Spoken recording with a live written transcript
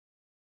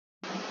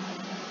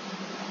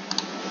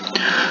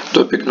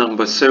Topic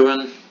number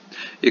 7.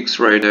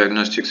 X-ray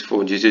diagnostics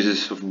for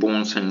diseases of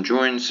bones and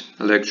joints.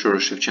 Lecturer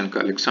Shevchenko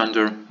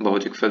Alexander,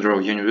 Baltic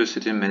Federal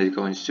University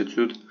Medical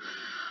Institute,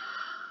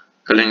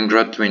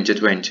 Kaliningrad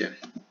 2020.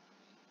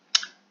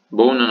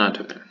 Bone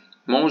anatomy.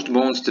 Most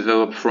bones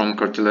develop from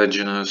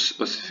cartilaginous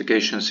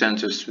ossification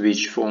centers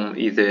which form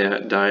either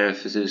a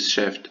diaphysis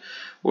shaft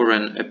or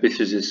an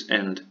epiphysis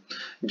end.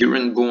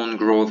 During bone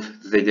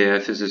growth, the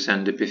diaphysis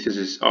and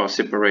epiphysis are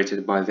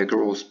separated by the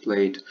growth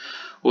plate,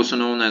 also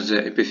known as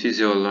the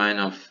epiphyseal line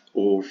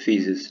or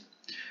physis,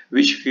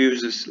 which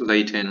fuses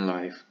later in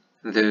life.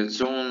 The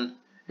zone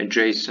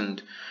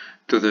adjacent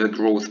to the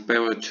growth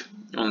pellet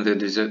on the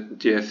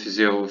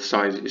diaphyseal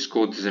side is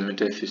called the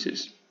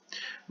metaphysis.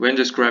 When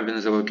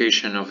describing the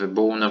location of a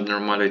bone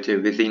abnormality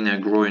within a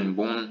growing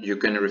bone, you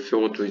can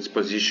refer to its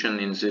position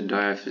in the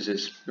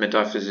diaphysis,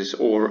 metaphysis,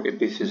 or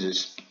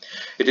epiphysis.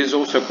 It is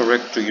also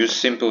correct to use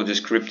simple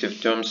descriptive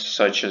terms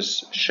such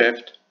as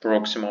shaft,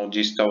 proximal,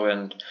 distal,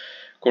 and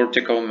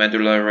cortical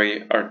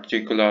medullary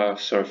articular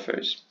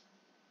surface.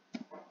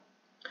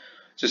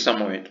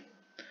 Sesamoid.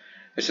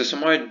 A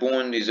sesamoid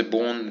bone is a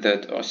bone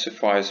that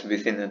ossifies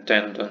within a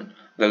tendon.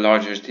 The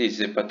largest is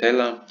the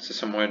patella.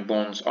 Sesamoid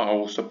bones are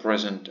also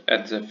present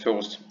at the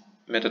first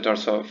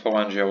metatarsal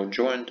phalangeal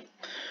joint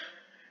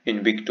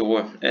in big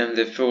toe and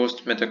the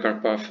first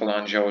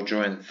metacarpophalangeal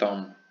joint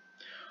thumb.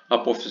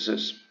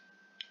 Apophysis.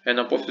 An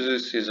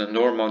apophysis is a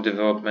normal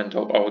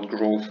developmental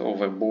outgrowth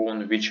of a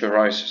bone which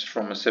arises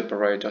from a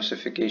separate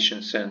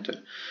ossification center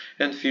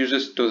and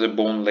fuses to the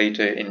bone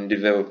later in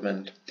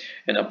development.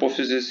 An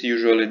apophysis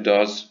usually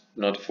does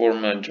not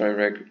form a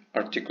direct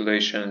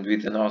articulation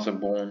with another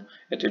bone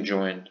at a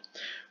joint,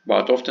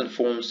 but often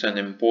forms an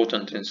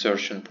important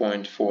insertion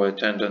point for a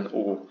tendon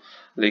or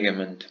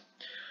ligament.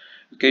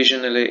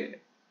 Occasionally,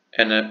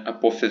 an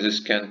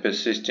apophysis can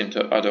persist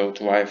into adult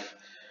life,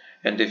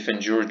 and if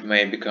injured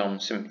may become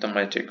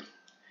symptomatic.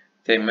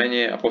 The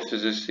many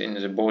apophyses in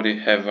the body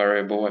have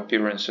variable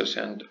appearances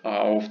and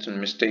are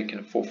often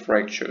mistaken for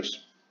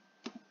fractures.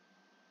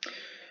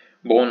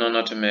 Bone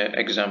anatomy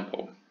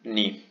example: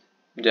 knee,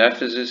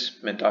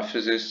 diaphysis,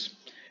 metaphysis,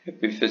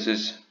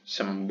 epiphysis,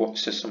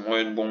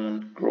 sesamoid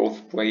bone,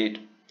 growth plate.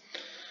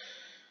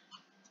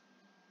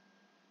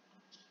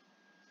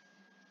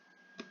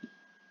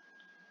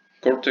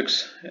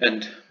 Cortex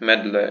and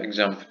medulla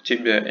example: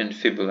 tibia and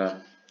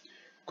fibula.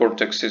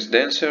 Cortex is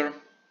denser,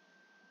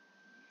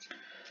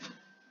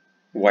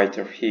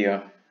 whiter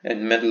here,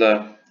 and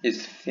medulla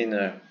is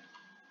thinner.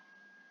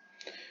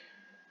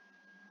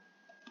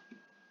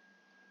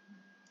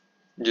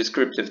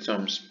 Descriptive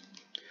terms.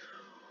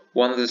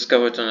 Once the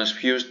skeleton is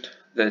fused,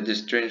 the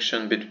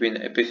distinction between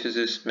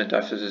epiphysis,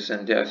 metaphysis,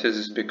 and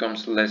diaphysis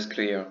becomes less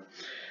clear,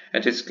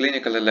 and it's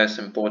clinically less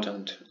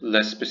important.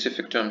 Less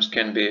specific terms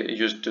can be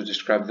used to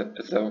describe the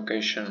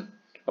location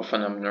of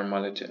an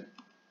abnormality.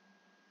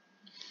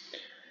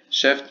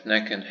 Shaft,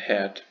 neck, and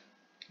head.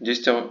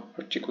 Distal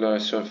articular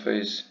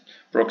surface,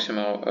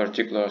 proximal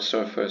articular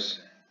surface,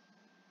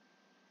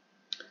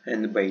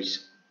 and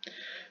base.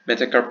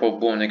 Metacarpal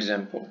bone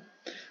example.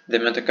 The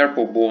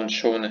metacarpal bone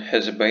shown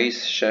has a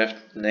base,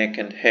 shaft, neck,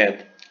 and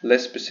head.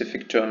 Less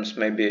specific terms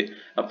may be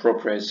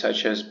appropriate,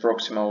 such as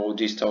proximal or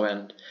distal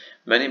end.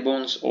 Many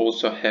bones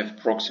also have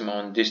proximal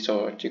and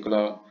distal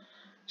articular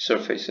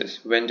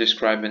surfaces. When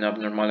describing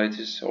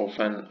abnormalities of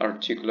an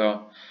articular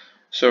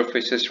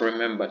surfaces,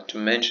 remember to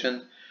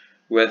mention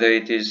whether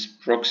it is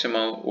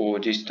proximal or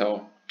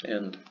distal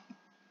end.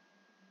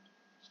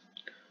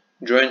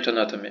 Joint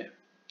anatomy.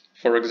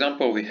 For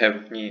example, we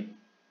have knee.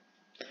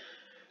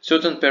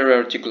 Certain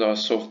periarticular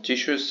soft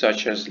tissues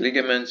such as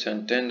ligaments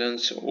and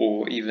tendons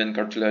or even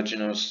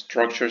cartilaginous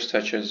structures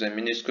such as a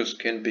meniscus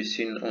can be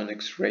seen on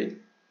X-ray.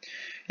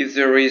 If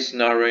there is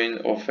narrowing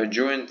of a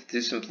joint,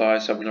 this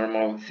implies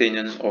abnormal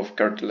thinning of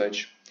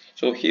cartilage.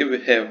 So here we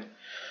have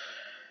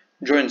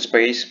joint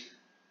space,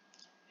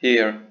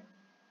 here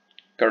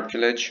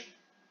cartilage,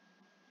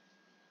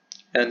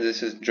 and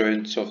this is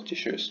joint soft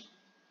tissues.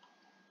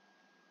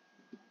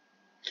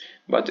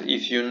 But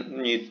if you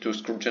need to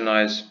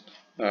scrutinize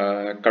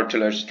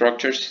cartilage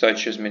structures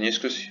such as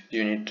meniscus,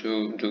 you need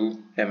to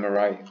do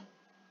MRI.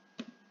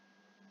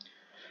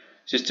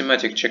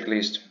 Systematic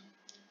checklist.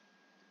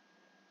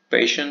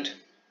 Patient,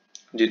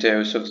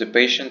 details of the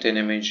patient and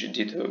image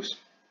details.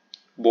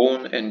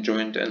 Bone and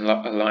joint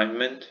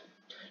alignment,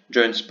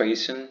 joint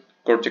spacing,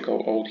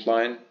 cortical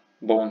outline,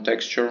 bone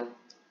texture,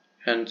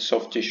 and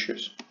soft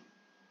tissues.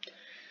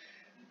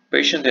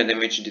 Patient and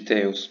image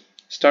details.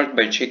 Start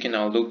by checking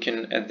or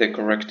looking at the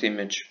correct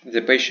image.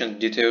 The patient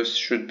details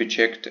should be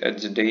checked at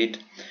the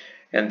date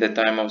and the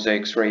time of the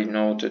X-ray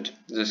noted.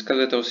 The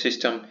skeletal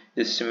system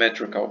is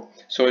symmetrical,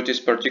 so it is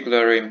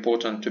particularly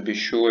important to be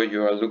sure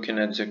you are looking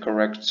at the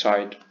correct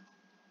side.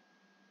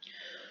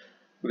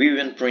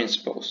 Viewing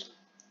principles.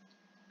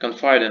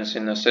 Confidence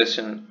in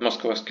assessing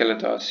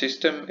musculoskeletal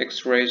system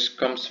X-rays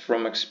comes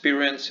from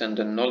experience and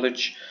the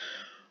knowledge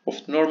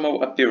of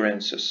normal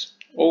appearances.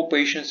 All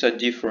patients are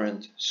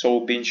different,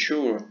 so being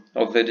sure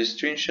of the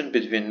distinction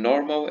between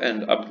normal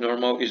and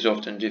abnormal is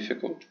often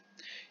difficult.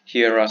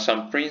 Here are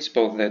some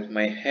principles that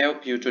may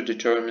help you to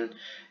determine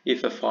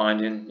if a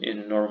finding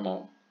is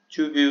normal.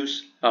 2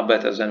 views are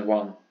better than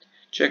 1.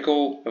 Check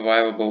all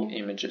available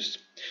images.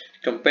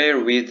 Compare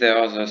with the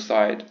other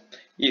side,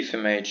 if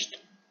imaged.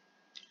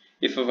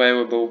 If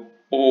available,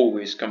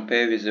 always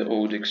compare with the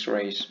old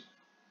X-rays.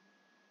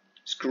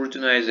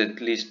 Scrutinize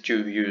at least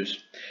 2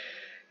 views.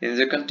 In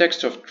the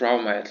context of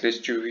trauma, at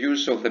least 2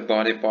 views of the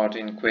body part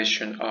in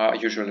question are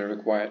usually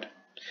required.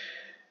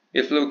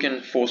 If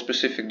looking for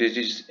specific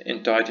disease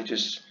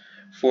entities,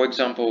 for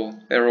example,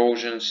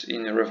 erosions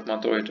in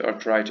rheumatoid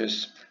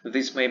arthritis,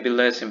 this may be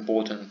less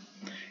important.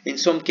 In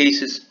some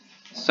cases,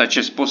 such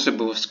as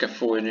possible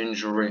scaphoid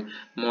injury,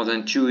 more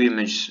than 2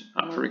 images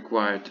are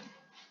required.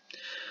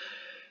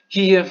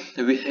 Here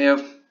we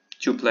have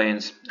 2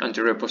 planes,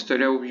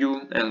 anterior-posterior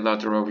view and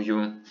lateral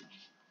view.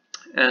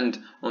 And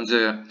on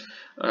the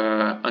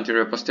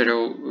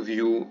anterior-posterior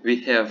view we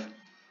have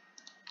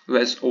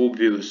less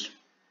obvious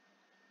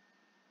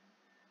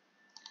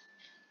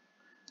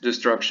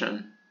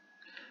destruction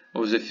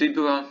of the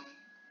fibula,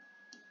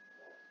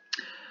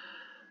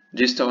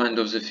 distal end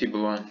of the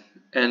fibula,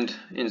 and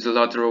in the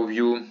lateral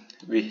view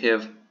we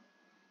have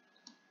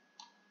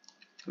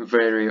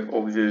very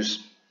obvious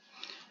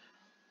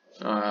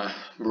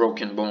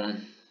broken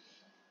bone.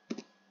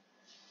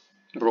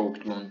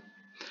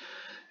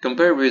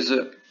 Compare with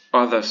the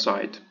other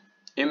side.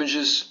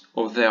 Images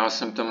of the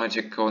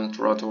asymptomatic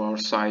contralateral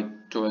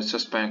side to a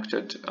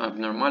suspected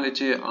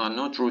abnormality are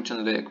not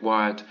routinely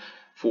acquired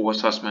for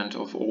assessment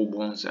of all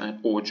bones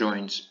or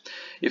joints.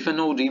 If an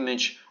old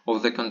image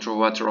of the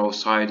contralateral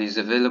side is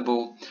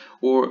available,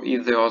 or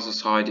if the other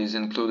side is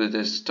included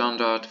as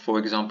standard, for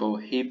example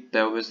hip,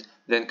 pelvis,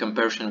 then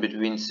comparison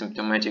between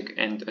symptomatic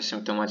and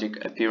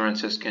asymptomatic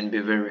appearances can be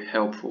very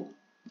helpful.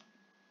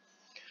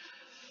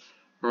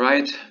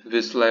 Right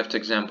with left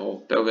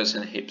example, pelvis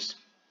and hips.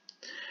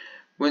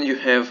 When you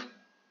have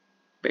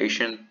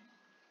patient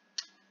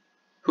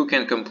who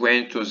can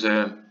complain to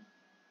the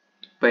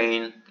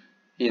pain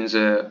in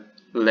the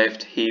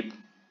left hip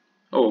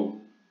or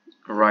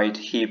right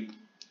hip,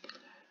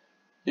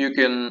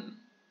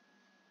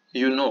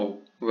 you know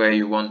where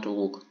you want to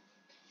look.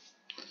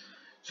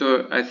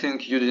 So I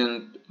think you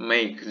didn't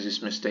make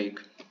this mistake.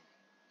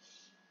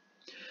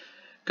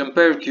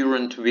 Compare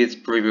current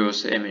with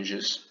previous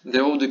images.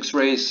 The old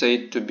X-ray is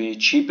said to be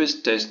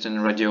cheapest test in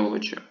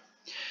radiology.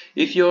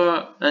 If you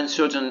are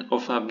uncertain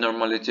of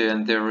abnormality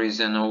and there is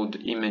an old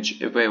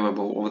image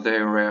available of the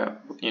area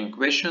in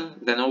question,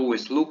 then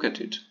always look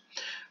at it.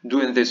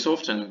 Doing this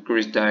often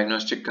increases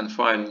diagnostic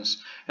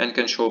confidence and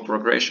can show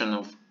progression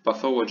of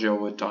pathology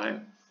over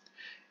time.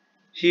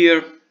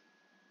 Here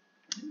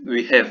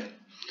we have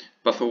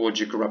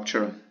pathologic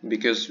rupture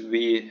because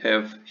we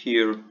have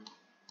here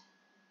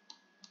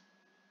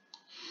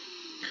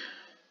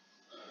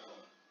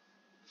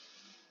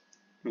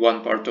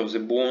one part of the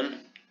bone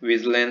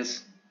with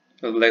less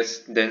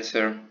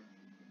denser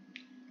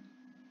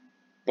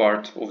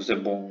part of the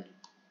bone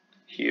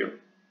here.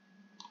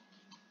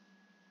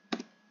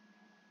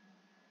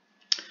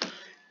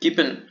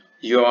 Keeping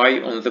your eye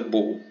on the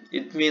ball,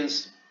 it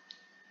means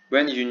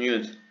when you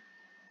need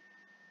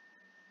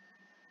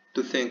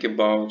to think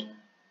about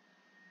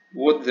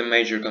what the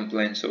major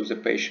complaints of the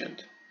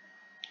patient.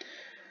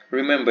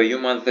 Remember, you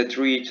must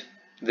treat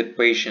the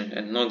patient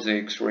and not the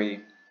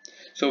X-ray.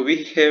 So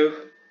we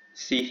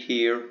see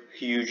here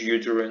huge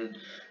uterine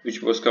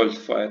which was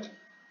calcified.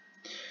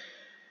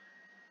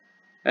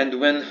 And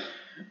when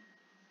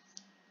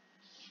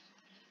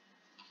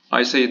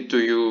I say to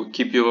you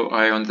keep your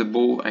eye on the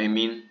ball, I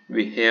mean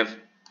we have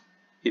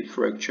hip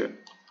fracture.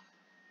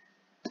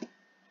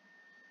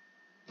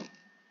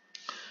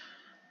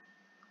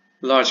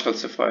 Large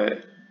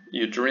calcified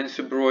uterine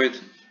fibroid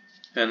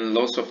and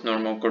loss of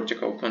normal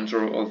cortical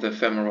control of the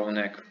femoral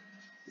neck.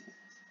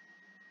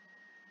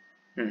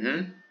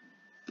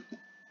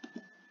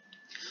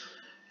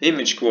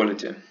 Image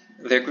quality.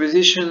 The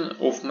acquisition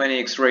of many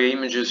X-ray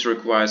images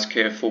requires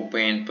careful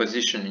pain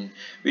positioning,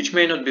 which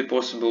may not be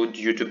possible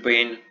due to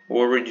pain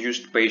or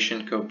reduced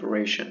patient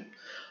cooperation.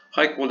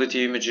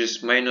 High-quality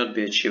images may not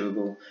be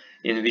achievable,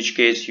 in which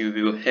case you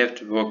will have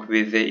to work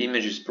with the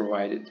images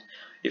provided.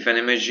 If an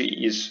image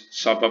is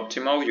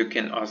suboptimal, you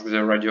can ask the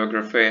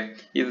radiographer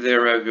if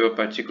there are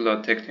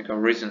particular technical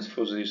reasons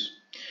for this.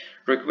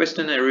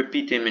 Requesting a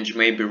repeat image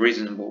may be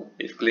reasonable,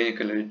 if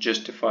clinically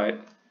justified.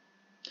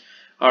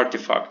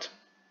 Artifact.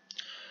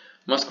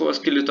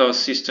 Musculoskeletal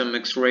system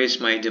X-rays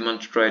may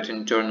demonstrate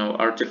internal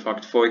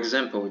artifact, for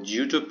example,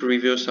 due to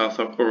previous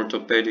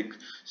orthopedic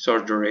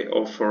surgery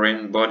or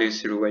foreign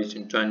bodies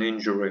relating to an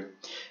injury.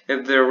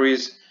 If there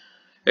is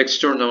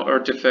external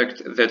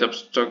artifact that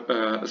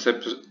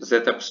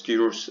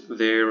obscures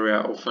the area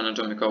of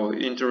anatomical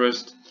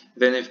interest,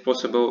 then if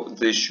possible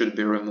this should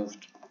be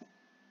removed.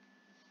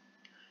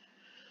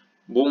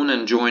 Bone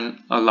and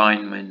joint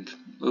alignment.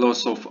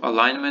 Loss of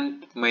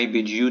alignment may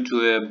be due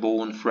to a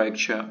bone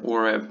fracture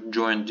or a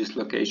joint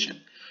dislocation.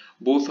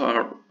 Both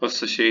are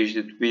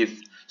associated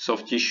with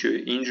soft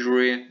tissue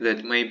injury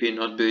that may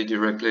not be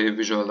directly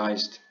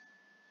visualized.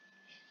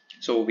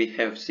 So we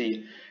have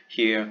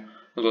here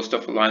loss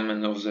of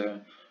alignment of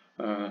the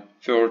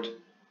third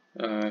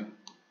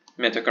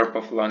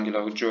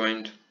metacarpophalangeal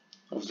joint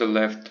of the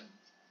left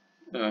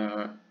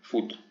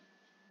foot.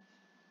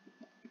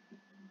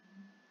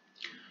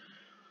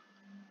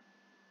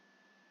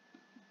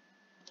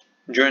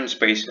 Joint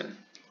spacing.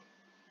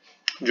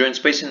 Joint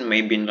spacing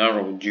may be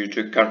narrowed due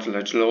to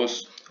cartilage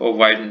loss or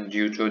widened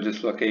due to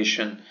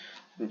dislocation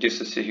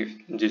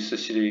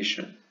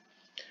dissociation.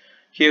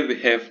 Here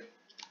we have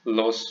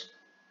loss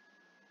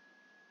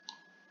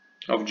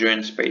of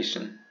joint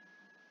spacing.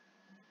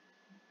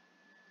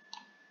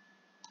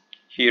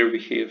 Here we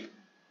have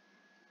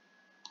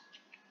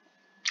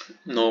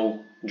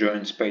no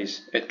joint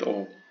space at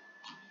all.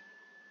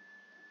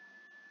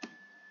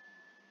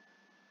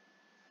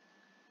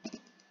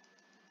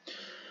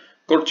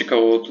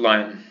 Cortical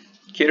outline.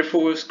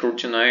 Careful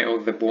scrutiny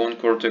of the bone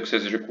cortex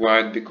is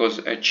required because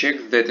a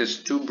check that is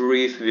too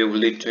brief will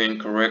lead to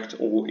incorrect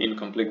or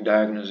incomplete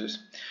diagnosis.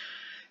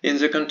 In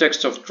the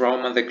context of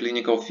trauma, the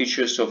clinical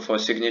features of a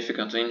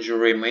significant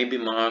injury may be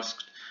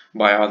masked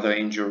by other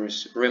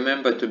injuries.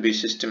 Remember to be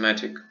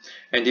systematic,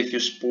 and if you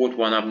spot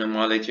one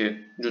abnormality,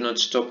 do not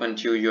stop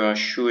until you are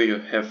sure you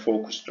have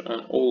focused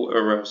on all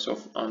areas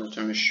of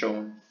anatomy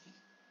shown.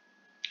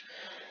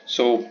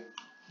 So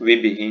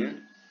we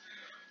begin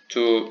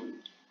to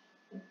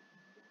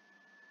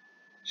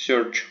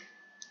search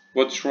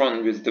what's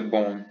wrong with the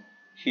bone.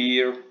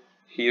 Here,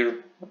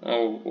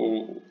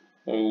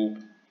 all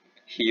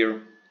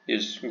here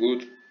is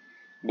good,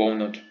 bone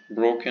not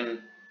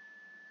broken.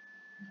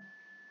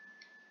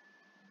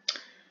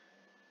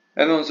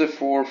 And on the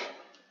fourth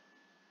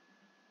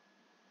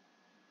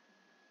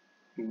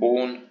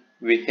bone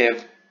we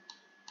have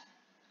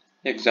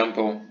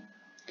example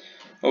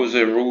of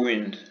the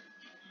ruined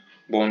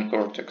bone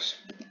cortex.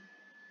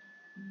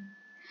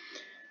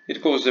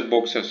 It calls the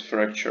boxer's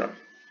fracture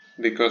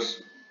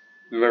because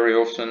very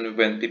often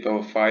when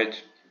people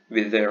fight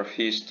with their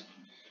fist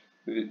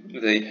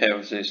they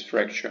have this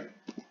fracture.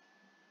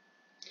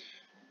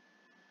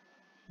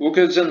 Look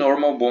at the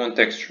normal bone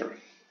texture.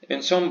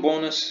 In some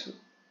bones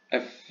a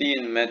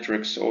thin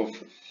matrix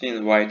of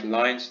thin white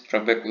lines,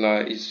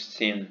 trabecula is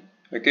thin.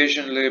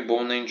 Occasionally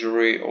bone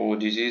injury or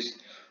disease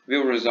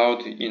will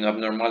result in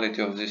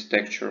abnormality of this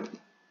texture.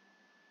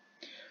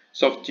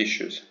 Soft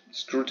tissues.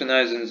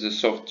 Scrutinizing the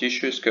soft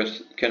tissues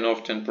can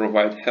often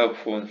provide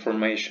helpful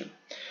information.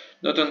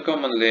 Not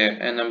uncommonly,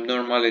 an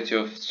abnormality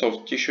of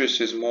soft tissues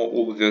is more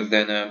obvious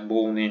than a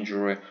bone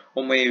injury,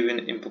 or may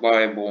even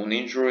imply a bone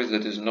injury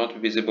that is not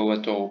visible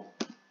at all.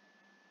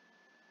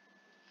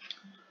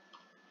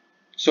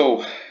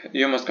 So,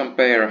 you must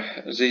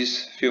compare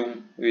this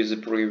film with the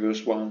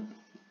previous one.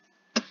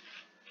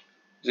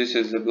 This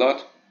is the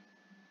blood,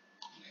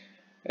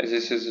 and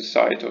this is the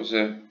site of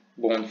the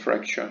bone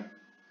fracture.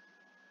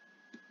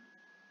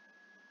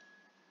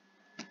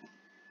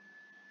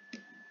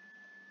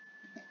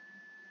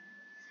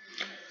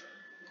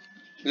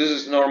 This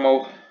is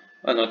normal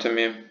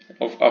anatomy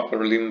of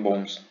upper limb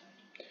bones.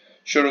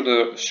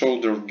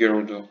 Shoulder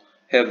girdle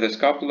have the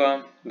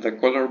scapula, the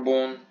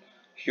collarbone,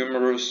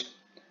 humerus,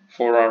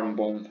 forearm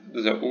bone,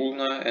 the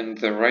ulna and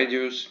the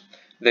radius.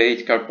 The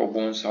 8 carpal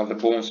bones are the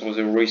bones of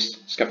the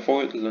wrist: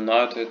 scaphoid,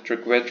 lunate,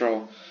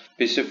 triquetral,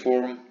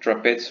 pisiform,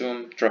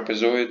 trapezium,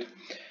 trapezoid,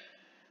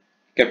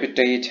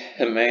 capitate,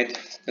 hamate.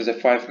 The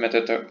 5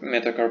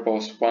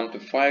 metacarpals 1 to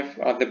 5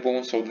 are the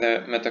bones of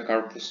the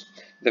metacarpus.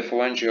 The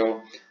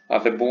phalangeal are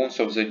the bones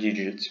of the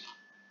digits.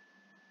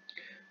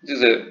 This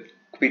is a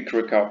quick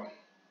recap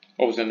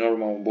of the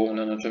normal bone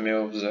anatomy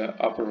of the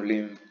upper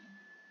limb.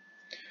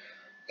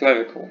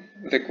 Clavicle.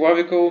 The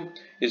clavicle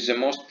is the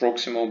most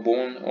proximal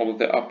bone of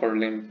the upper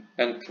limb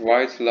and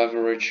provides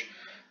leverage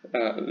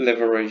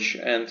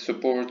and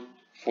support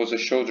for the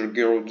shoulder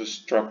girdle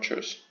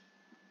structures.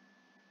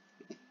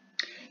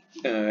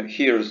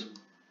 Here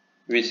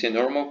we see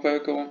normal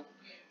clavicle,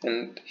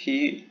 and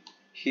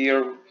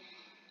here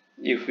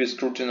if we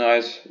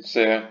scrutinize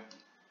the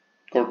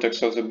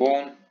cortex of the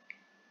bone,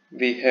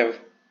 we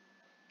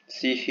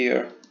see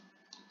here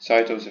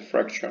site of the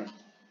fracture.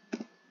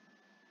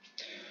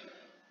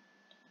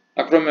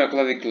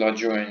 Acromioclavicular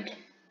joint.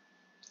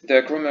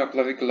 The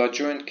acromioclavicular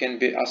joint can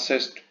be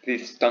assessed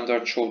with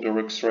standard shoulder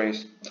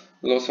X-rays.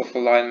 Loss of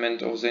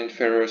alignment of the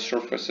inferior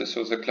surfaces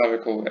of the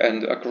clavicle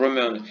and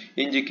acromion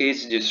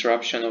indicates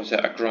disruption of the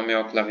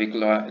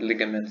acromioclavicular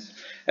ligaments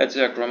at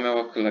the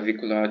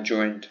acromioclavicular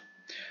joint.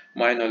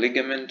 Minor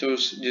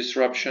ligamentous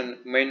disruption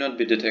may not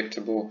be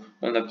detectable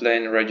on a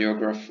plain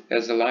radiograph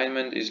as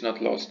alignment is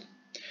not lost.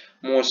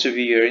 More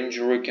severe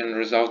injury can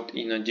result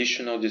in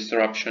additional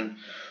disruption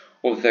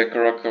of the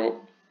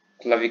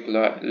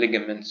acromioclavicular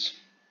ligaments.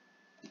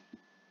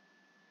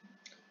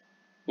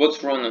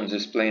 What's wrong on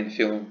this plain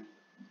film?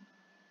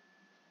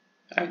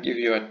 I give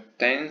you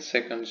 10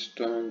 seconds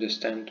to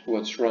understand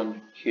what's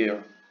wrong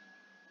here.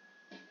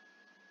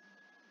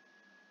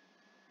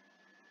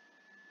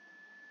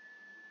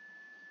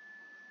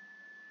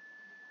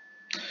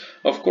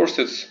 Of course,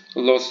 it's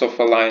loss of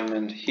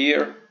alignment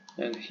here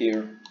and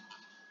here.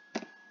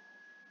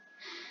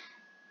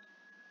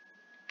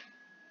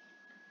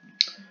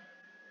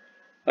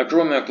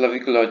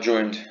 Acromioclavicular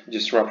joint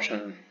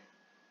disruption.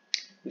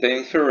 The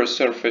inferior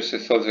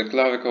surfaces of the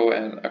clavicle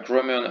and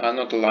acromion are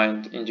not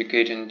aligned,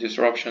 indicating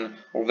disruption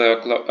of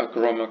the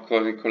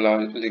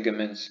acromioclavicular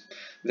ligaments.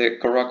 The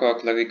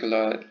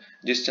coracoclavicular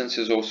distance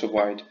is also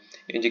wide,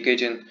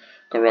 indicating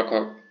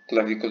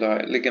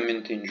coracoclavicular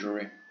ligament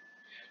injury.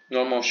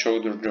 Normal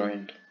shoulder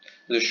joint.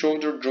 The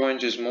shoulder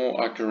joint is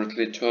more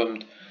accurately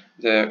termed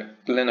the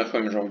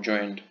glenohumeral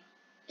joint.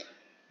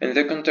 In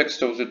the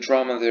context of the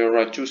trauma, there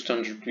are two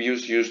standard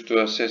views used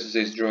to assess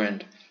this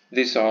joint.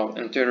 These are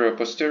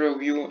anterior-posterior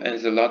view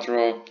and the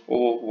lateral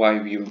or Y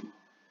view.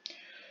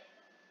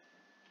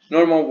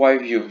 Normal Y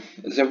view.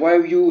 The Y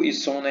view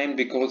is so named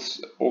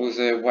because of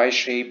the Y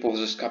shape of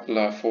the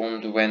scapula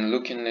formed when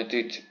looking at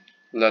it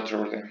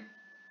laterally.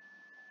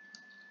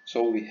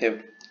 So we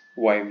have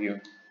Y view.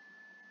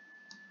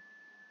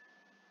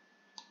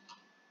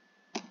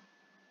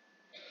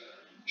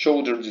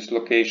 Shoulder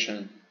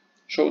dislocation.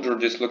 Shoulder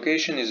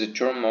dislocation is a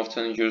term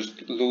often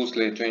used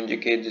loosely to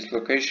indicate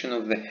dislocation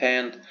of the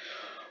hand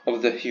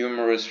of the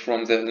humerus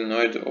from the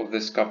glenoid of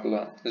the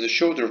scapula. The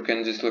shoulder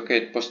can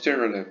dislocate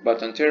posteriorly,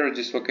 but anterior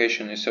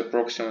dislocation is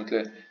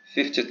approximately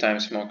 50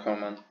 times more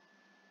common.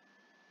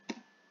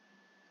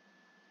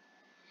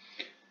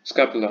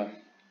 Scapula.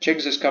 Check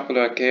the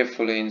scapula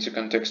carefully in the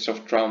context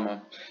of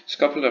trauma.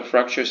 Scapular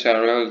fractures are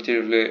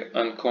relatively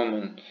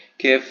uncommon.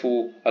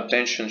 Careful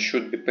attention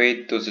should be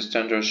paid to the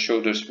standard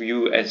shoulders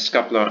view, as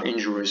scapular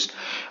injuries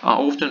are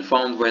often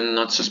found when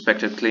not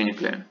suspected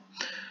clinically.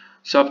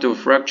 Subtle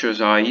fractures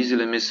are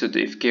easily missed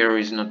if care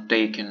is not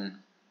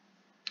taken.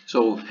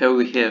 So here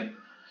we have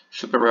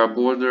superior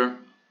border,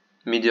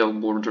 medial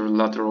border,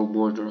 lateral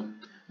border.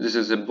 This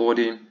is the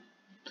body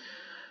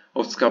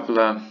of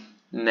scapula,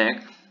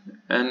 neck,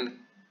 and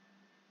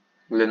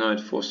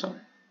glenoid fossa.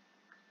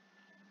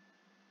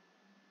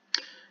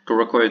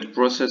 Coracoid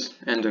process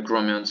and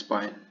acromion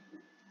spine.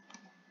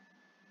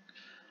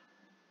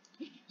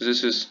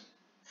 This is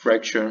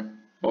fracture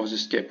of the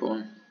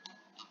scapula.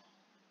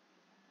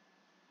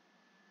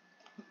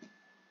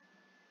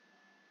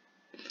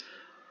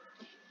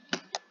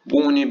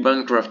 Bony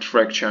Bancroft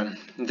fracture.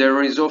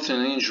 There is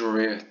often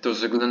injury to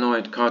the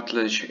glenoid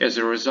cartilage as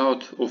a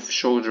result of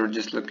shoulder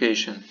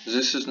dislocation.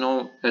 This is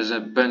known as a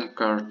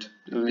Bancroft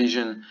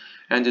lesion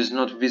and is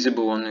not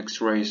visible on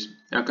X-rays.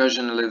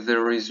 Occasionally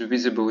there is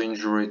visible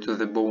injury to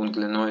the bone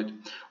glenoid,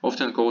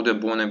 often called a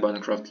bony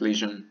Bancroft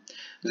lesion.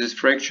 This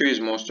fracture is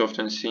most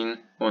often seen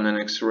on an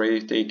X-ray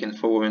taken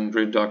following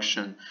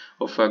reduction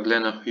of a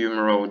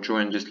glenohumeral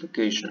joint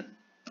dislocation.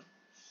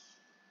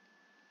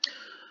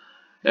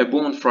 A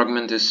bone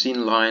fragment is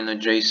seen lying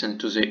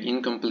adjacent to the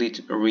incomplete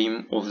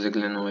rim of the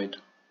glenoid.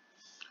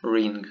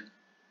 Ring.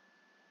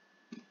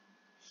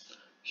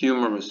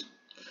 Humerus.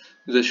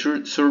 The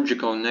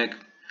surgical neck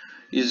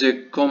is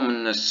the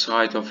commonest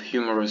site of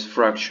humerus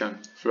fracture.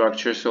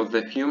 Fractures of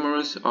the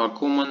humerus are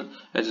common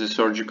at the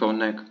surgical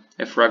neck.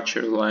 A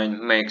fracture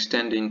line may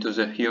extend into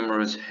the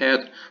humerus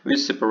head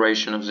with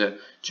separation of the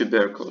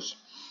tubercles.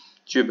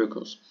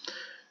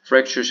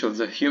 Fractures of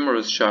the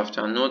humerus shaft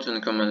are not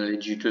uncommonly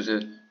due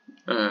to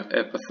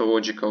a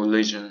pathological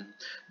lesion.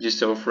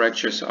 Distal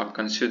fractures are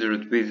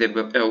considered with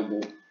the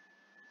elbow.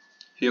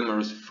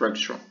 Humerus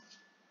fracture.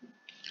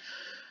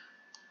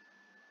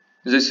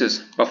 This is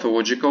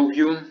pathological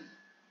view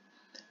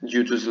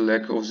due to the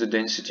lack of the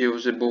density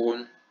of the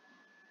bone.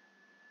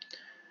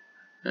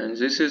 And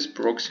this is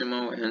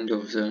proximal end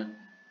of the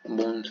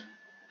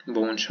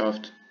bone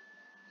shaft,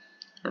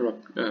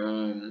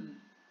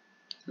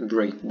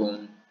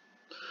 breakbone.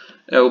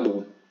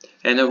 Elbow.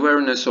 An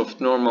awareness of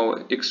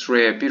normal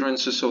X-ray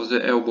appearances of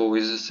the elbow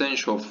is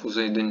essential for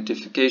the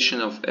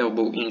identification of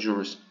elbow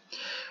injuries.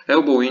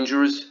 Elbow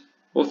injuries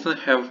often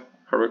have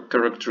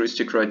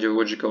characteristic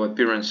radiological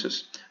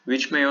appearances,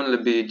 which may only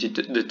be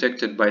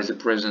detected by the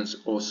presence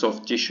of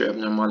soft tissue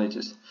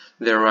abnormalities.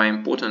 There are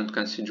important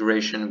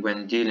considerations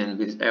when dealing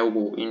with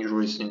elbow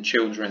injuries in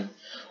children,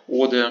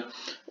 order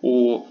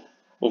or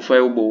of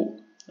elbow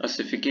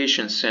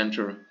ossification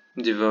center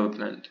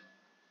development.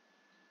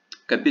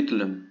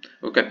 Capitulum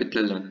or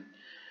capitellum.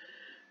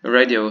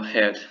 Radial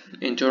head,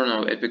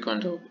 internal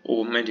epicondyle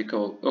or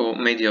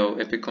medial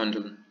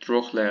epicondyle,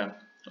 trochlea,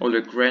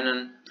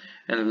 olecranon,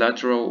 and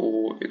lateral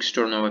or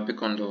external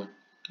epicondyle.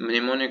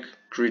 Mnemonic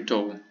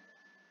Crito.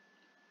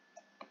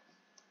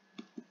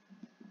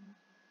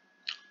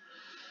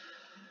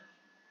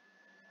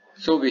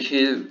 So we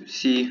here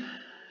see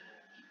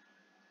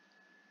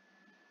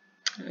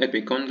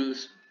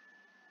epicondyles,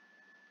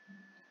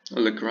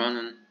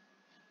 olecranon.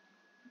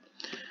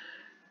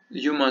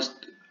 You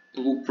must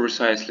look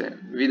precisely.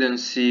 We don't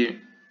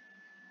see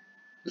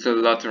the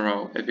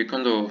lateral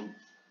epicondyle.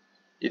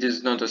 It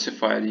is not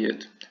ossified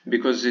yet,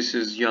 because this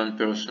is young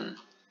person,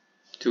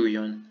 too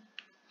young.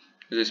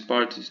 This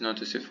part is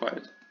not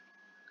ossified.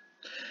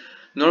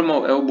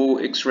 Normal elbow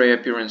X-ray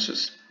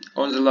appearances.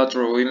 On the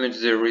lateral image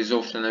there is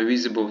often a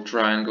visible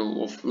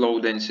triangle of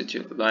low density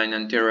lying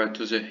anterior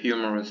to the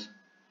humerus.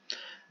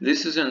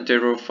 This is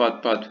anterior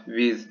fat pad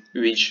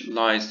which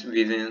lies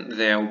within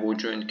the elbow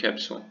joint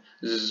capsule.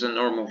 This is a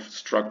normal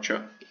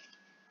structure.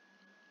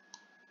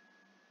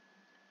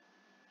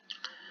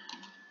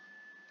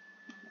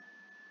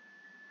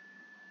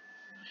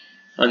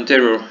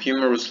 Anterior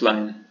humerus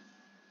line.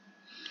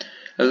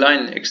 A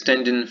line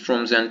extending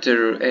from the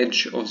anterior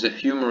edge of the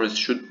humerus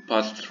should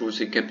pass through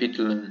the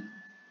capitulum,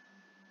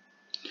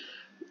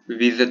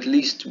 with at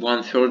least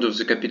 1/3 of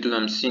the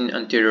capitulum seen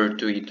anterior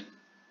to it.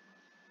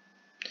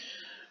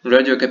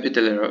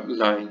 Radiocapitellar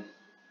line.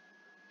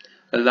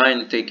 A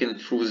line taken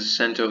through the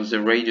center of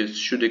the radius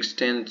should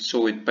extend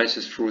so it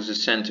passes through the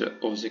center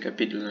of the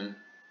capitulum.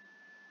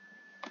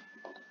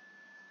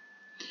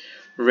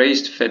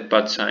 Raised fat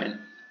pad sign.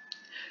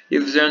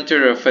 If the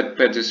anterior fat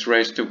pad is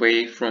raised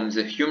away from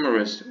the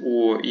humerus,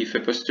 or if a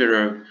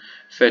posterior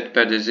fat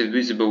pad is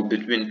visible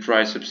between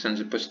triceps and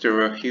the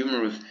posterior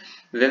humerus,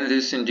 then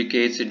this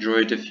indicates a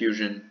joint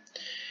effusion.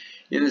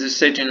 In the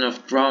setting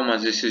of trauma,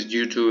 this is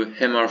due to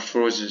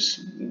hemarthrosis.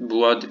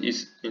 Blood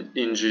is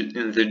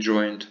in the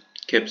joint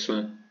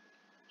capsule.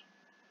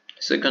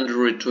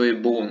 Secondary to a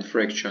bone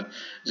fracture.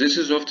 This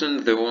is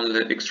often the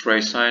only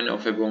X-ray sign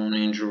of a bone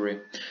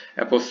injury.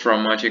 A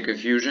post-traumatic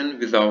effusion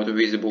without a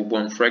visible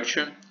bone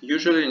fracture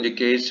usually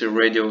indicates a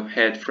radial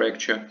head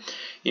fracture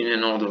in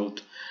an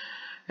adult,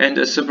 and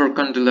a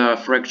supracondylar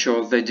fracture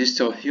of the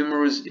distal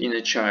humerus in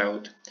a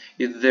child.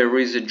 If there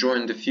is a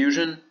joint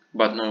effusion,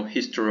 but no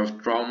history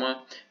of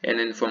trauma, an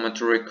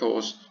inflammatory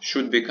cause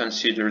should be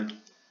considered.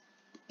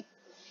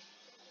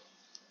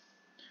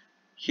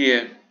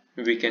 Here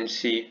we can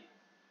see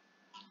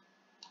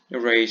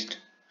raised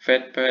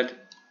fat pad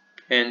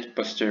and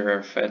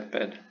posterior fat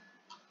pad.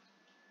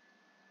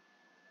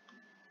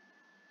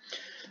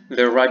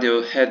 The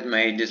radial head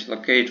may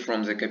dislocate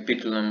from the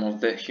capitulum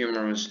of the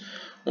humerus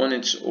on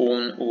its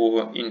own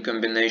or in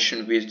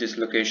combination with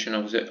dislocation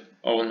of the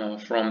ulna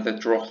from the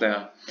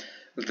trochlea.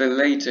 The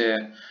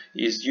latter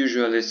is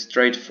usually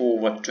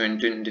straightforward to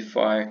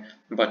identify,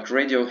 but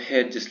radial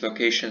head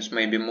dislocations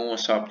may be more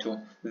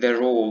subtle. The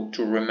rule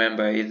to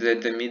remember is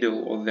that the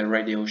middle of the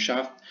radial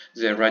shaft,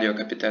 the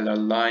radiocapitellar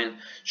line,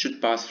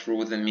 should pass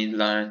through the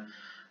midline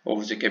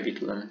of the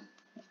capitulum.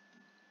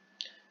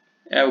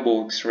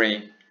 Elbow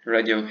X-ray,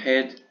 radial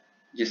head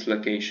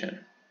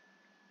dislocation.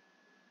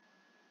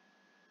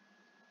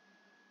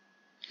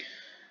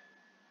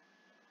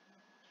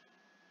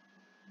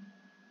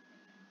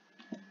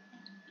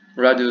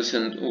 Radius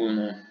and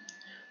ulna.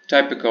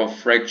 Typical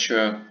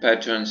fracture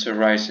patterns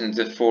arise in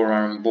the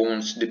forearm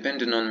bones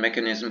depending on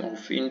mechanism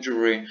of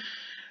injury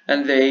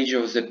and the age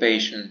of the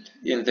patient.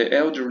 In the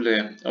elderly,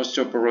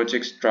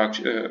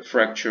 osteoporotic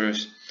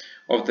fractures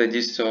of the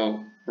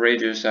distal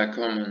radius are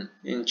common.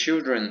 In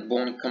children,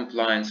 bone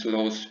compliance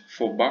loss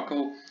for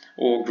buckle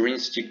or green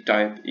stick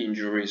type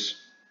injuries.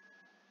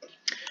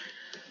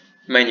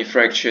 Many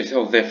fractures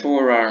of the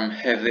forearm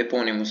have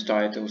eponymous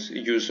titles.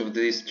 Use of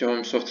these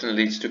terms often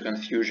leads to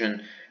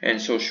confusion,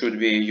 and so should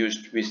be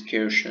used with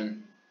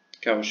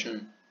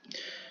caution.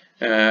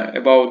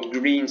 About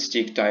green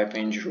stick type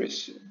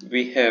injuries,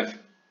 we have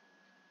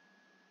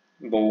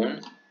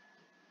bone,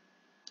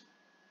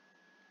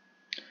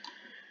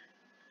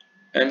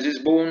 and this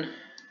bone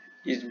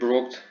is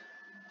broken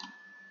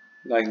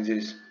like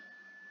this.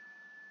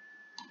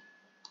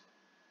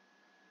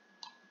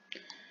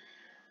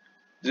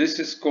 This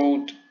is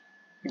called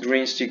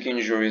green stick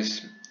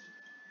injuries.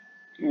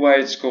 Why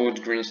it's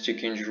called green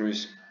stick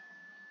injuries?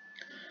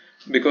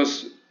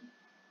 Because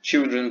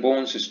children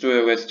bones is too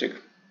elastic.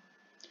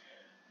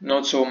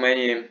 Not so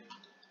many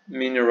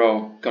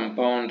mineral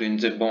compound in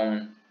the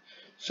bone,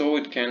 so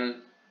it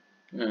can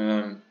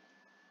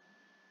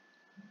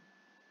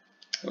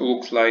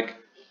look like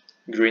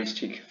green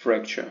stick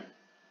fracture.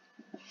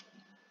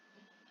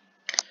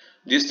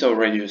 Distal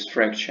radius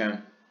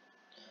fracture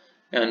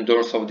and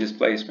dorsal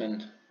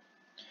displacement.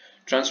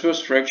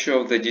 Transverse fracture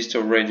of the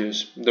distal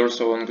radius,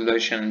 dorsal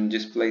angulation and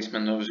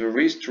displacement of the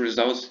wrist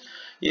results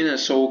in a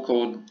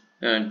so-called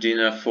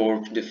Dinner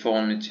fork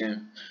deformity.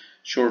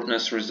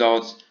 Shortness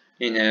results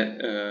in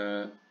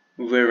a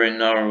very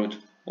narrowed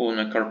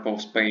ulnocarpal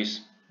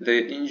space.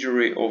 The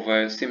injury of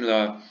a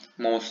similar,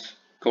 most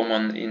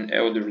common in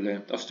elderly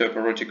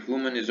osteoporotic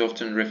women, is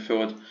often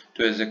referred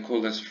to as a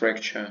Colles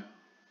fracture.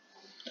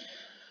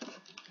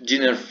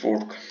 Dinner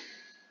fork.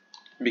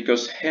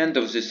 Because hand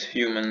of these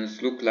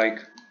humans look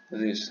like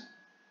this.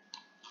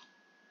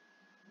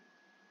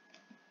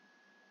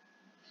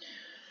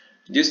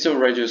 Distal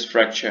radius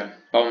fracture,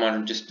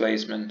 palmar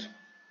displacement,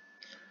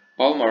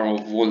 palmar or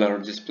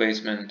volar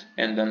displacement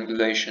and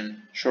angulation,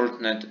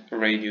 shortened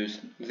radius.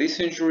 This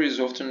injury is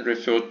often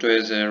referred to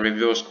as a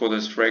reverse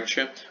Colles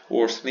fracture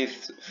or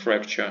Smith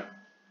fracture.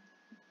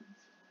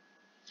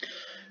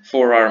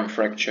 Forearm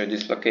fracture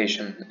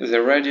dislocation.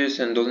 The radius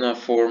and ulna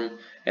form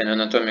an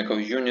anatomical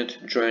unit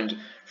joined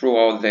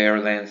throughout their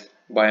length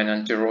by an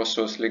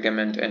anterosseous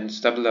ligament and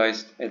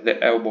stabilized at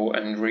the elbow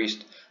and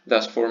wrist,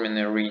 thus forming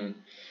a ring.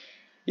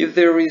 If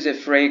there is a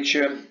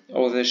fracture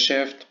of the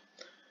shaft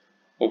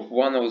of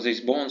one of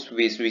these bones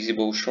with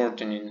visible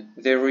shortening,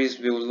 the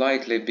wrist will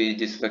likely be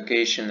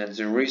dislocation at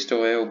the wrist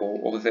or elbow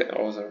of the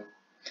other.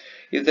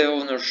 If the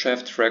ulnar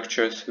shaft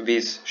fractures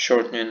with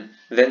shortening,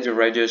 then the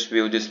radius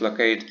will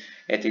dislocate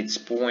at its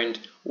point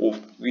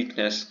of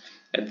weakness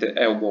at the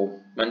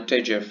elbow,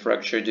 manteggia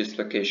fracture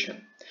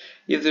dislocation.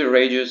 If the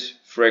radius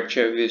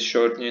fracture with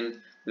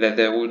shortening, then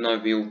the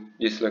ulna will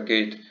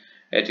dislocate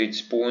at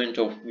its point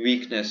of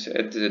weakness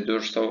at the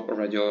dorsal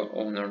radial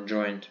ulnar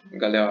joint,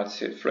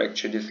 Galeazzi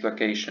fracture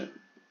dislocation.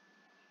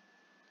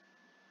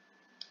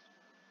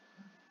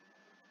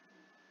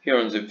 Here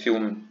on the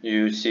film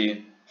you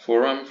see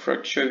forearm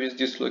fracture with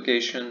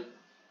dislocation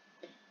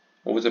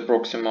of the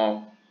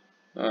proximal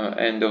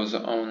end of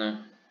the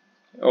ulna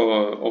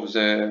or of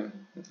the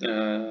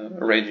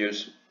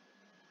radius.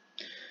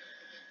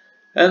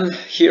 And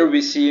here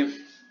we see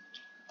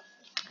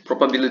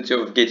probability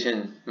of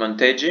getting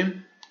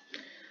manteggi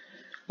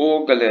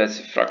or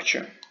Galeazzi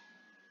fracture.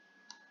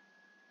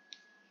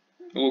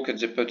 Look at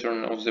the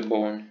pattern of the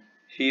bone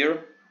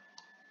here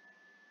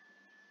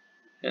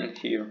and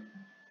here.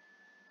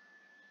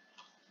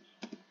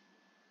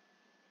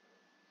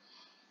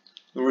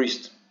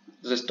 Wrist.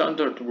 The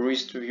standard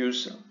wrist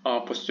views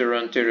are posterior,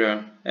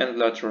 anterior, and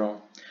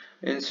lateral.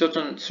 In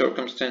certain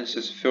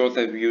circumstances,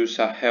 further views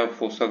are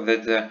helpful so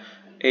that the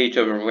 8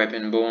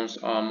 overlapping bones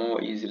are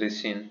more easily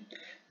seen.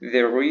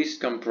 The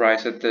wrist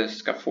comprises the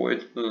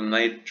scaphoid,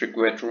 lunate,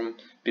 triquetrum,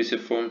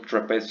 pisiform,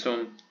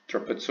 trapezium,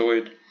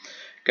 trapezoid,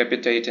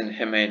 capitate, and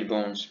hamate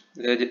bones.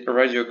 The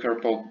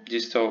radiocarpal,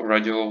 distal,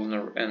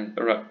 radioulnar, and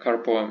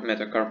carpal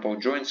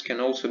metacarpal joints can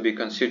also be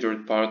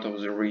considered part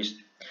of the wrist.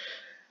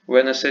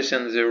 When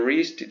assessing the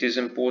wrist, it is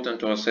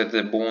important to assess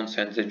the bones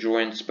and the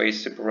joint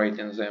space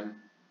separating them.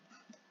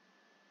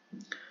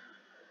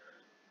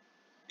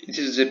 It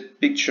is a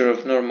picture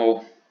of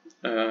normal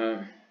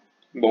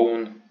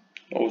bone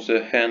of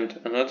the hand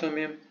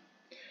anatomy.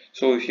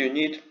 So if you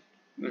need,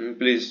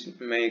 please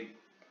make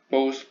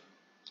pause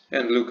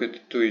and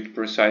look to it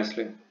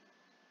precisely.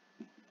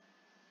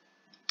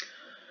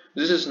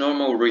 This is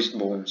normal wrist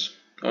bones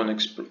on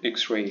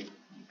X-ray.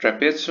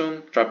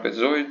 Trapezium,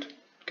 trapezoid,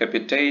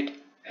 capitate,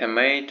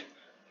 hamate,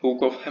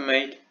 hook of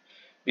hamate,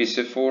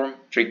 pisiform,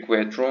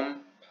 triquetrum,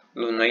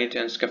 lunate,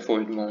 and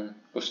scaphoid bone,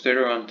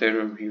 posterior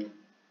anterior view.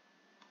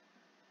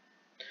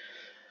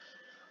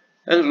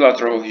 And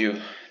lateral view: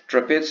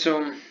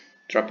 trapezium,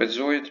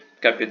 trapezoid,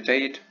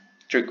 capitate,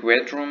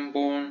 triquetrum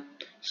bone,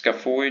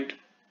 scaphoid,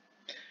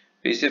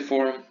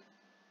 pisiform,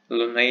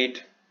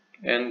 lunate,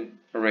 and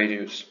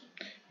radius.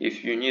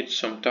 If you need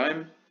some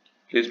time,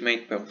 please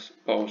make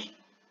pause.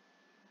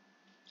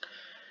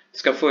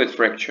 Scaphoid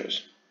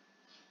fractures.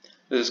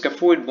 The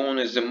scaphoid bone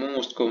is the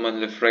most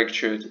commonly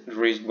fractured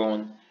wrist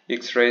bone.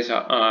 X-rays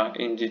are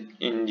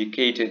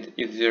indicated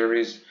if there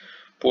is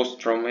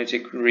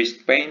post-traumatic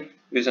wrist pain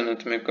with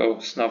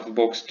anatomical snuff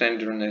box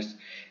tenderness.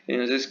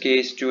 In this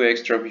case, 2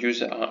 extra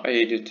views are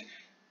added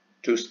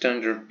to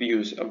standard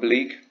views,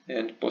 oblique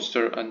and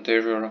posterior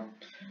anterior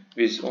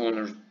with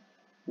ulnar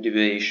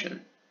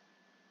deviation.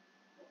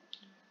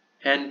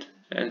 Hand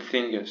and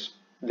fingers.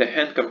 The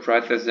hand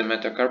comprises the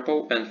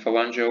metacarpal and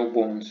phalangeal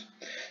bones.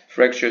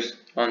 Fractures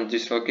and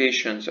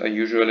dislocations are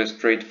usually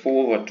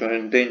straightforward to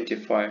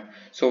identify,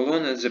 so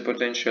long as the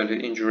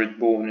potentially injured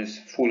bone is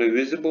fully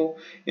visible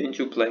in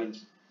 2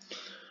 planes.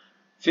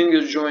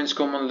 Finger joints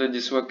commonly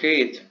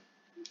dislocate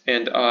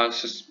and are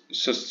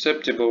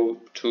susceptible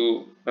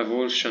to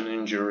avulsion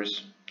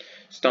injuries.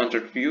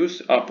 Standard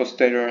views are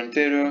posterior,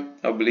 anterior,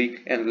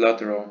 oblique, and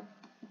lateral.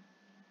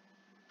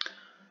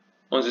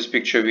 On this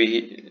picture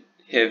we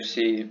have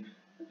the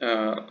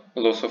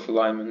loss of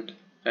alignment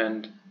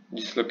and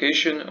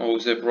dislocation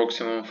of the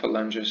proximal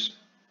phalanges.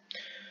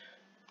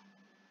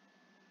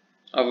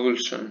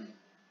 Avulsion.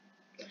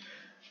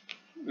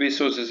 We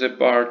saw that the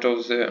part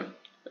of the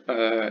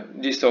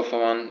distal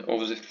phalange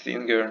of the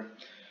finger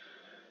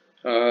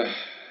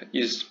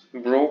is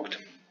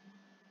broken.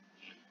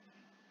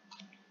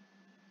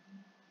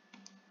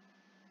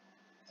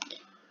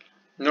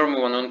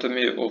 Normal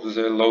anatomy of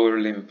the lower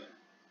limb.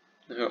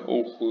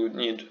 All who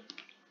need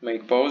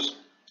make pause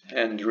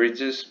and read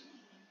this.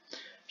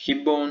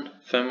 Hip bone,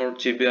 femur,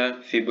 tibia,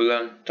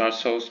 fibula,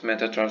 tarsals,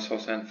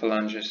 metatarsals, and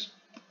phalanges.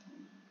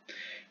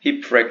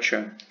 Hip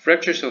fracture.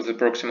 Fractures of the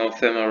proximal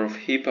femur of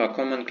hip are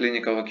common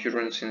clinical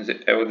occurrence in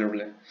the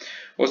elderly,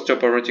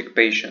 osteoporotic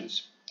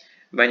patients.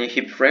 Many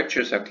hip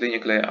fractures are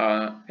clinically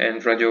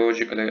and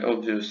radiologically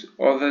obvious.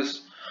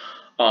 Others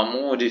are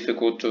more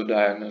difficult to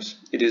diagnose.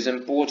 It is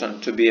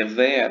important to be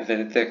aware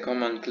that the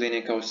common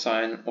clinical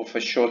sign of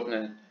a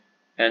shortened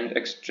and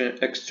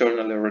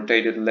externally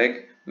rotated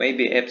leg may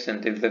be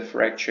absent if the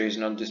fracture is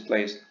not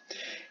displaced.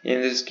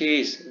 In this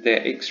case,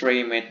 the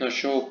X-ray might not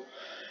show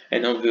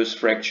an obvious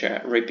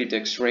fracture. Repeat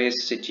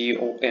X-rays, CT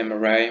or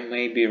MRI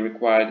may be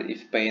required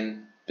if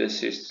pain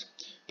persists.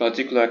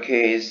 Particular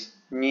case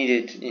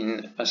needed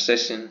in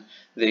assessing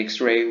the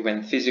X-ray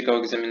when physical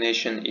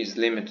examination is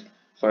limited.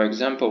 For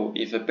example,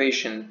 if a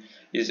patient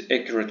is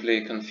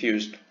accurately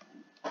confused.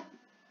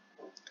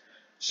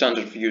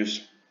 Standard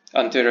views.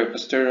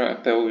 anterior-posterior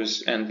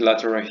pelvis and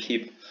lateral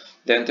hip.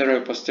 The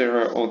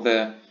anterior-posterior or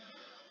the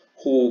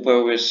whole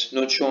pelvis,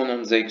 not shown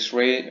on the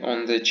X-ray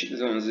on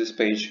this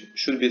page,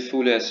 should be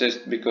fully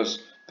assessed because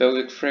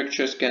pelvic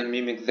fractures can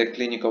mimic the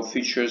clinical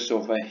features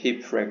of a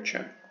hip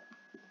fracture.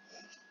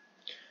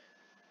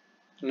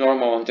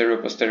 Normal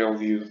anterior-posterior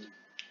view.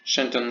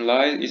 Shenton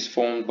line is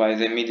formed by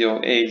the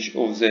medial edge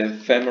of the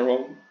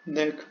femoral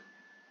neck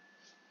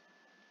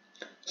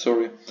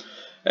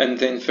and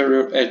the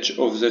inferior edge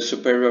of the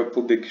superior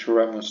pubic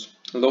ramus.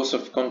 Loss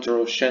of contour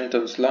of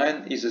Shenton's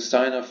line is a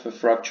sign of a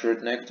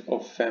fractured neck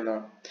of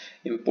femur.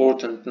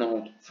 Important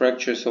note: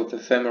 fractures of the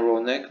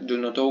femoral neck do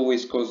not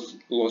always cause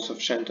loss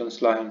of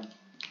Shenton's line.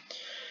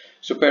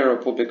 Superior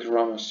pubic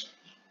ramus.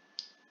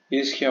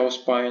 Ischial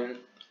spine,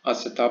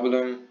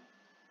 acetabulum,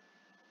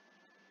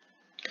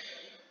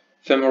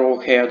 femoral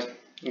head,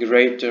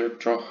 greater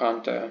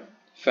trochanter,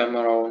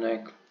 femoral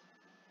neck,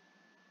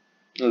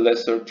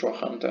 lesser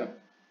trochanter,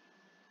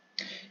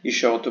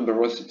 ischial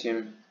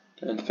tuberosity,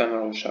 and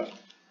femoral shaft.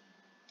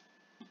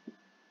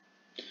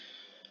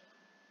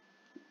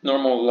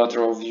 Normal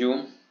lateral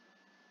view,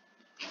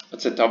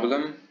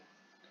 acetabulum,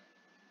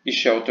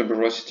 ischial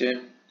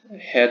tuberosity,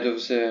 head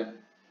of the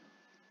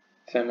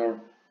femur,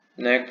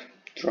 neck,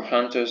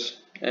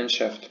 trochanters, and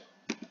shaft.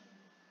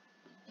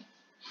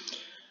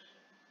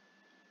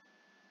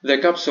 The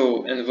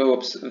capsule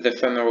envelops the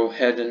femoral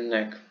head and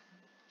neck.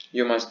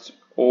 You must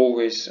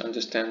always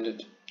understand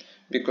it,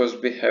 because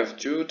we have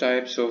two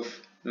types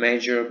of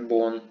major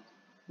bone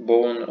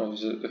of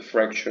the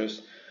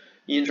fractures: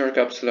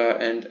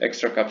 intercapsular and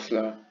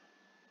extracapsular.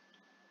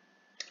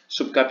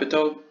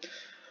 Subcapital,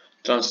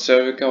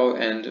 transcervical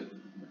and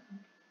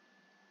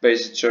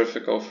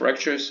basicervical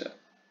fractures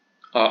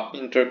are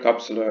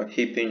intercapsular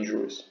hip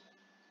injuries.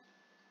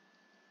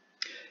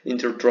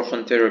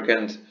 Intertrochanteric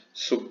and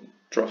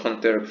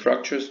subtrochanteric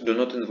fractures do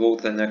not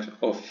involve the neck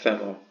of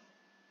femur.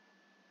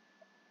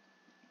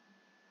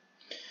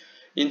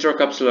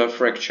 Intercapsular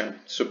fracture,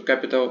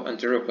 subcapital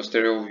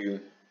anterior-posterior view.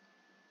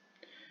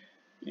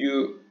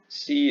 You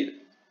see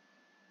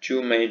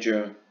two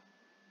major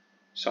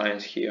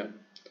signs here.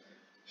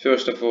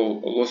 First of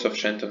all, loss of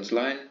Shenton's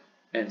line,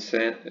 and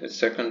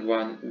second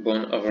one,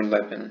 bone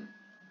overlapping.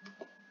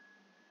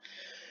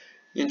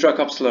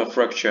 Intracapsular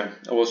fracture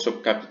or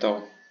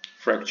subcapital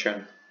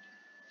fracture.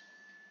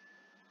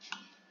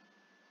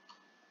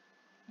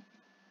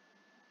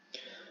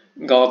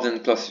 Gardner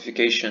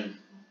classification.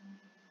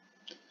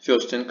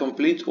 First,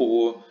 incomplete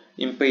or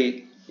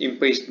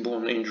impaced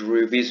bone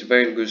injury with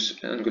valgus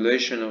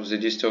angulation of the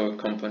distal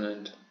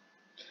component.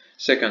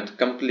 Second,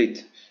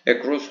 complete,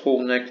 across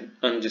whole neck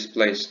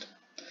undisplaced.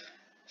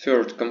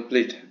 Third,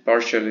 complete,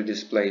 partially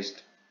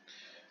displaced.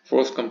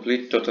 Fourth,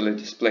 complete, totally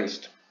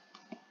displaced.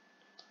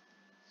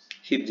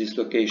 Hip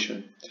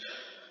dislocation.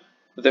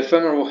 The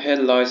femoral head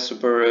lies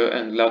superior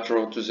and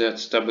lateral to the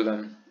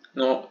acetabulum.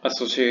 No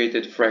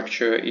associated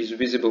fracture is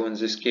visible in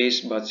this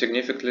case, but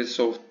significantly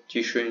soft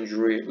tissue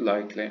injury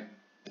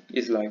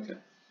is likely.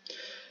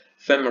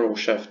 Femoral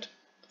shaft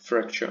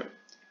fracture.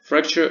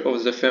 Fracture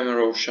of the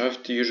femoral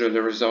shaft usually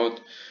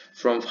result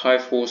from high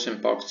force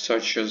impact,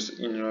 such as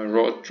in a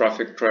road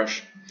traffic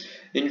crash.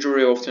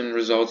 Injury often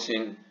results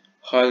in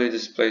highly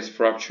displaced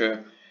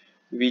fracture,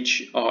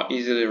 which are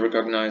easily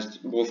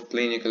recognized both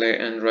clinically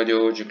and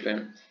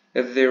radiologically.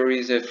 If there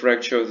is a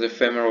fracture of the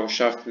femoral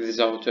shaft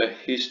without a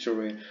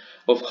history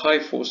of high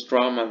force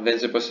trauma, then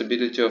the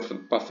possibility of a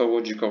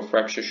pathological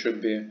fracture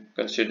should be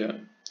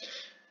considered.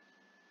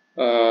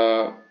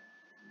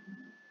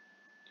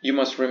 You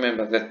must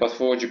remember that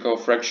pathological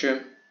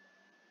fracture,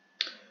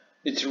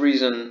 its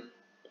reason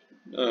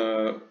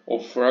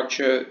of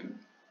fracture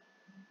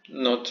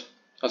not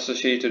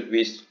associated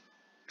with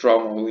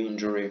trauma or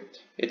injury.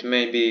 It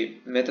may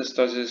be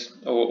metastasis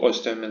or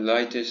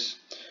osteomyelitis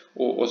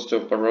or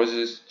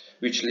osteoporosis,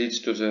 which leads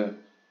to the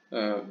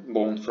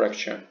bone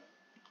fracture.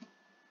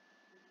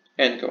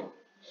 Ankle.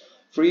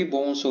 Three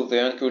bones of the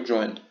ankle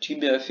joint: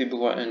 tibia,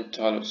 fibula, and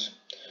talus.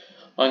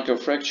 Ankle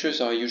fractures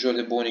are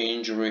usually bony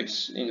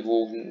injuries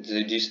involving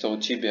the distal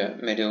tibia,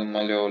 medial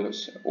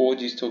malleolus, or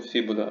distal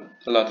fibula,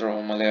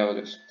 lateral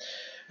malleolus.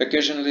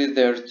 Occasionally,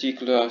 the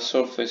articular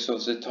surface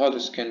of the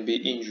talus can be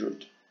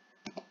injured.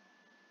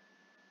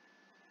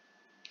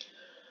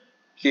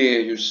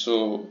 Here you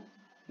saw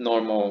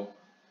normal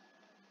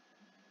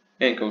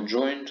ankle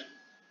joint.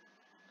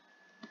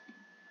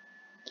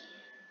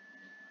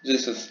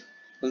 This is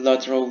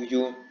lateral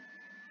view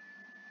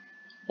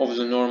of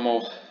the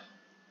normal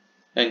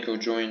ankle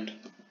joint,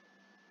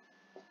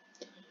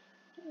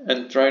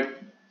 and try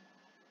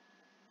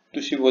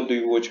to see what do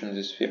you watch on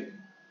this film.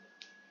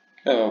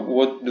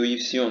 What do you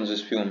see on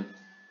this film?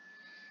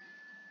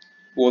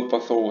 What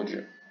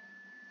pathology?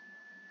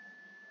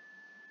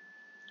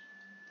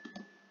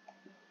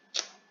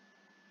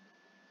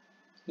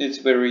 It's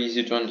very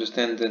easy to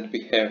understand that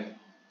we have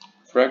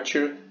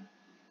fracture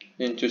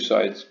in two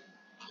sides.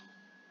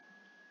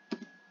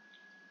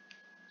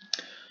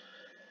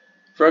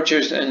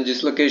 Fractures and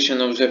dislocation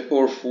of the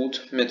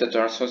forefoot,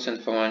 metatarsus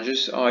and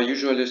phalanges are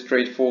usually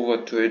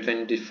straightforward to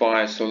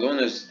identify so long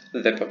as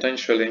the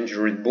potentially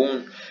injured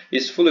bone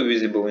is fully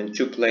visible in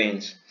two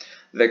planes.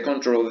 The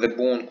contour of the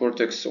bone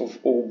cortex of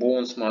all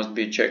bones must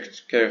be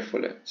checked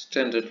carefully.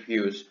 Standard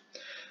views.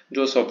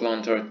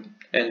 Dorsoplantar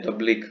and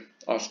oblique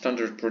are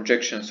standard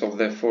projections of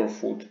the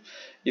forefoot.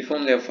 If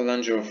only a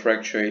phalangeal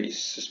fracture is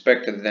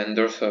suspected, then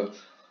dorsal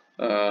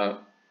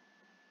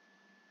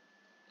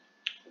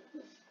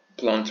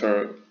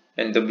plantar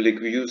and oblique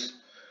views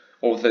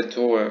of the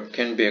toe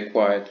can be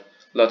acquired.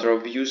 Lateral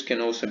views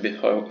can also be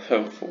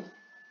helpful.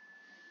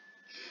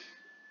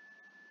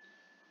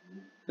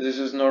 This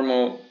is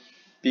normal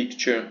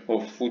picture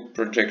of foot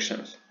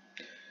projections.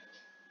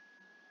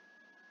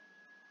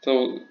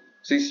 So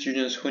these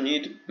students who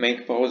need,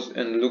 make pause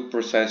and look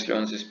precisely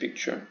on this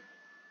picture.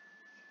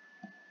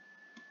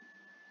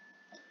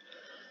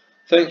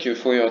 Thank you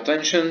for your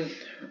attention.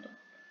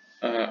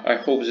 I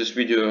hope this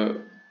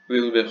video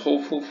will be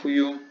helpful for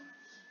you.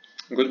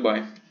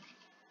 Goodbye.